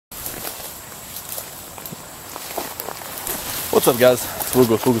What's up, guys? It's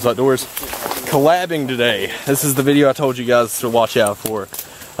Woogles Outdoors. Collabing today. This is the video I told you guys to watch out for.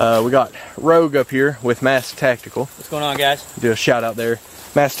 We got Rogue up here with Mask Tactical. What's going on, guys? Do a shout out there.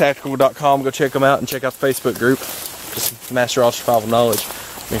 MaskTactical.com. Go check them out and check out the Facebook group. Just Master All Survival Knowledge.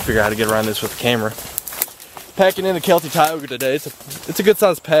 Let me figure out how to get around this with the camera. Packing in the Kelty Tioga today. It's a good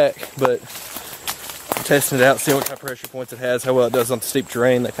sized pack, but I'm testing it out, seeing what kind of pressure points it has, how well it does on the steep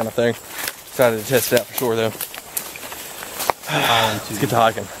terrain, that kind of thing. Excited to test it out for sure, though. Let's get to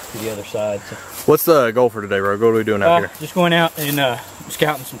hiking. To the other side. So. What's the goal for today, Rogue? What are we doing out here? Just going out and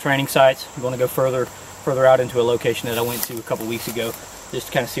scouting some training sites. I'm going to go further out into a location that I went to a couple weeks ago, just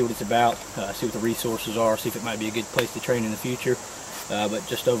to kind of see what it's about, see what the resources are, see if it might be a good place to train in the future. But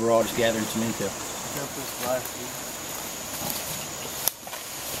just overall, just gathering some intel.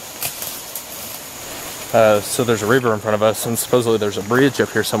 So there's a river in front of us, and supposedly there's a bridge up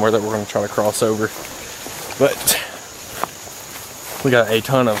here somewhere that we're going to try to cross over. But we got a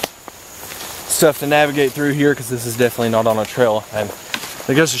ton of stuff to navigate through here because this is definitely not on a trail. And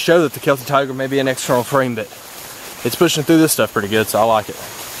it goes to show that the Kelty Tioga may be an external frame, but it's pushing through this stuff pretty good, so I like it.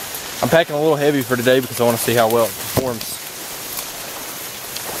 I'm packing a little heavy for today because I want to see how well it performs.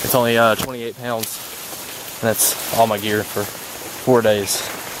 It's only 28 pounds, and that's all my gear for 4 days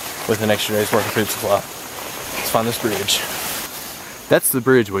with an extra day's worth of food supply. Let's find this bridge. That's the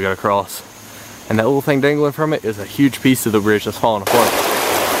bridge we gotta cross. And that little thing dangling from it is a huge piece of the bridge that's falling apart.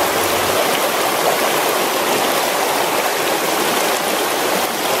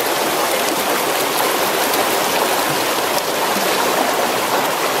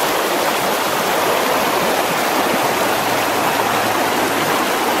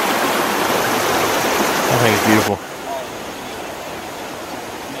 I think it's beautiful.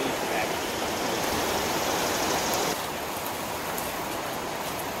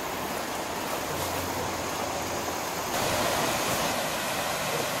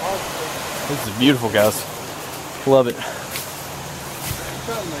 This is beautiful, guys. Love it.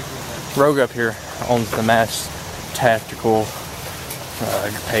 Rogue up here owns the Mask Tactical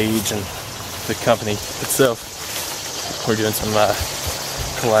page and the company itself. We're doing some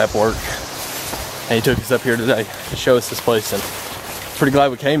collab work, and he took us up here today to show us this place, and pretty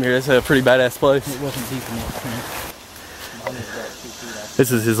glad we came here. It's a pretty badass place. It wasn't deep enough.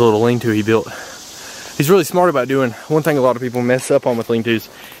 This is his little lean-to he built. He's really smart about doing one thing a lot of people mess up on with lean-tos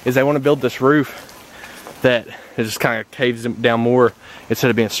is they want to build this roof that it just kind of caves down more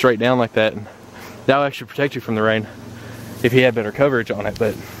instead of being straight down like that, and that'll actually protect you from the rain if you had better coverage on it.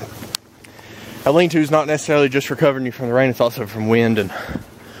 But a lean-to is not necessarily just for covering you from the rain, it's also from wind and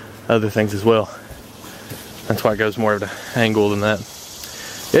other things as well. That's why it goes more of the angle than that.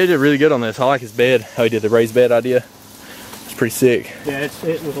 Yeah, he did really good on this. I like his bed, how he did the raised bed idea. It's pretty sick. Yeah,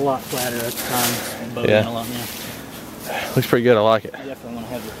 it was a lot flatter at the time. Yeah. A lot now. Looks pretty good, I like it. You definitely want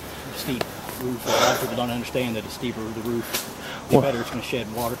to have the steep roof. A lot of people don't understand that the steeper the roof, the better it's going to shed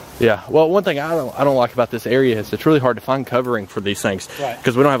water. Yeah, well, one thing I don't like about this area is it's really hard to find covering for these things. Right.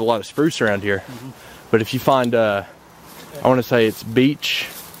 Because we don't have a lot of spruce around here. But if you find, I want to say it's beech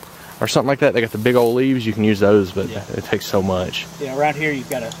or something like that, they got the big old leaves, you can use those, but it takes so much. Yeah, around here you've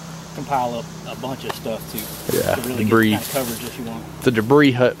got to compile up a bunch of stuff to really debris. get the kind of coverage that you want. It's a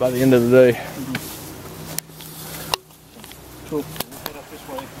debris hut by the end of the day. Cool. We'll head up this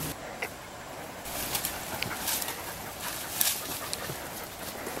way.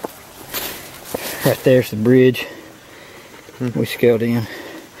 Right there's the bridge we scaled in.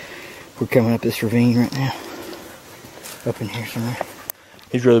 We're coming up this ravine right now. Up in here somewhere.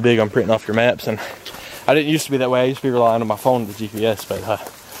 He's really big on printing off your maps, and I didn't used to be that way. I used to be relying on my phone with the GPS, but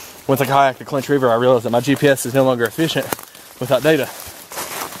once I kayaked the Clinch River, I realized that my GPS is no longer efficient without data.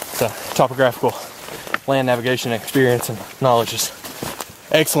 So topographical land navigation experience and knowledge is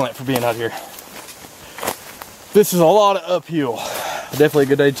excellent for being out here. This is a lot of uphill. Definitely a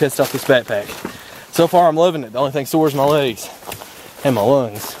good day to test out this backpack. So far I'm loving it. The only thing sore is my legs and my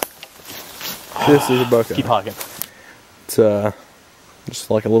lungs. This is a bucket. Keep hiking. It's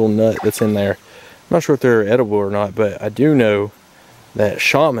just like a little nut that's in there. I'm not sure if they're edible or not, but I do know that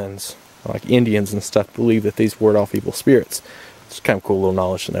shamans, like Indians and stuff, believe that these ward off evil spirits. It's kind of cool little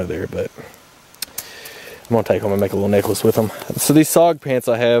knowledge to know there, but I'm gonna take them and make a little necklace with them. So these SOG pants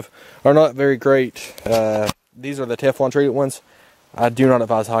I have are not very great. These are the Teflon treated ones. I do not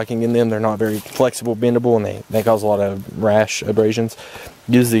advise hiking in them. They're not very flexible, bendable, and they cause a lot of rash abrasions.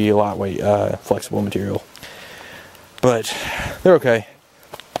 Use the lightweight, flexible material. But they're okay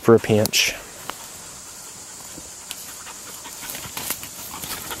for a pinch.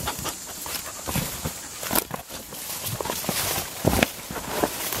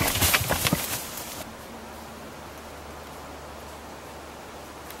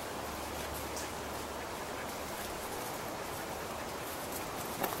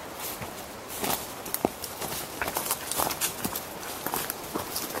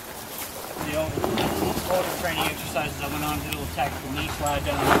 Older training exercises I went on, did a little tactical knee slide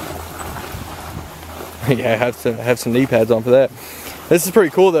down. Yeah, have some knee pads on for that. This is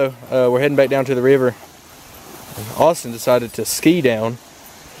pretty cool though. We're heading back down to the river. Austin decided to ski down.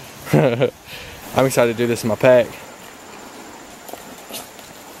 I'm excited to do this in my pack.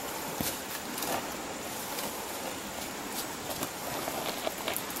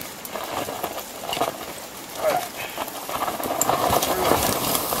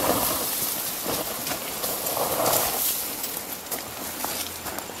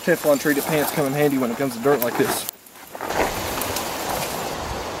 Teflon treated pants come in handy when it comes to dirt like this.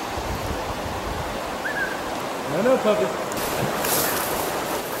 No, puppy.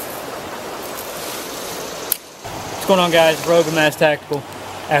 What's going on, guys? Rogue and Mass Tactical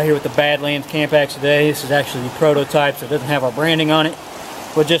out here with the Badlands Camp Axe today. This is actually the prototype, so it doesn't have our branding on it.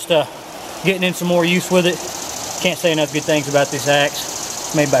 We're just getting in some more use with it. Can't say enough good things about this axe.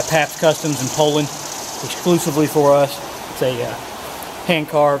 It's made by Pabst Customs in Poland, exclusively for us. It's a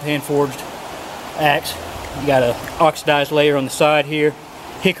hand-carved, hand-forged axe. You got an oxidized layer on the side here,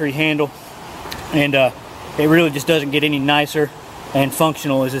 hickory handle, and it really just doesn't get any nicer and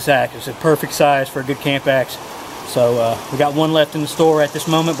functional as this axe. It's a perfect size for a good camp axe. So we got one left in the store at this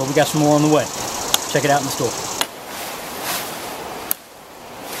moment, but we got some more on the way. Check it out in the store.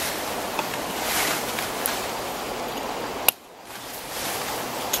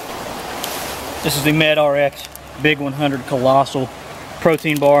 This is the Med RX Big 100 Colossal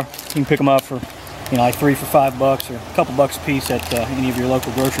protein bar. You can pick them up for, you know, like 3 for $5 or a couple bucks a piece at any of your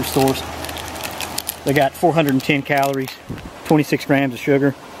local grocery stores. They got 410 calories, 26 grams of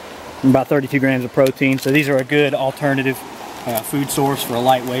sugar, and about 32 grams of protein. So these are a good alternative food source for a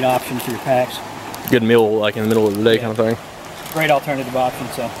lightweight option for your packs. Good meal, like in the middle of the day, kind of thing. Great alternative option.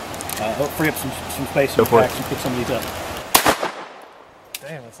 So help free up some space in your packs and pick some of these up.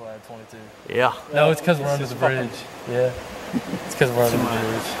 Damn, it's like 22. Yeah. No, it's because we're under the bridge. Yeah. It's because we're under the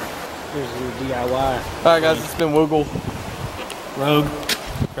bridge. Here's your DIY. Alright guys, it's been Woogle. Rogue.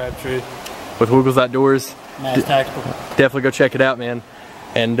 Crabtree. With Woogle's Outdoors. Mass Tactical. Definitely go check it out, man.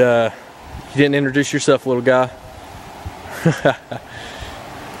 And you didn't introduce yourself, little guy.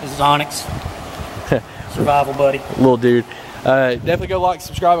 This is Onyx. Survival buddy. Little dude. Definitely go like,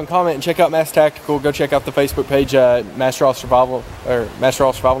 subscribe, and comment, and check out Mass Tactical. Go check out the Facebook page, Master Off Survival, or Master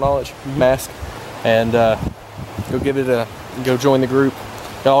Off Survival Knowledge, Mask, and go give it a, go join the group.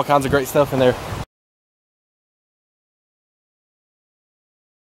 Got all kinds of great stuff in there.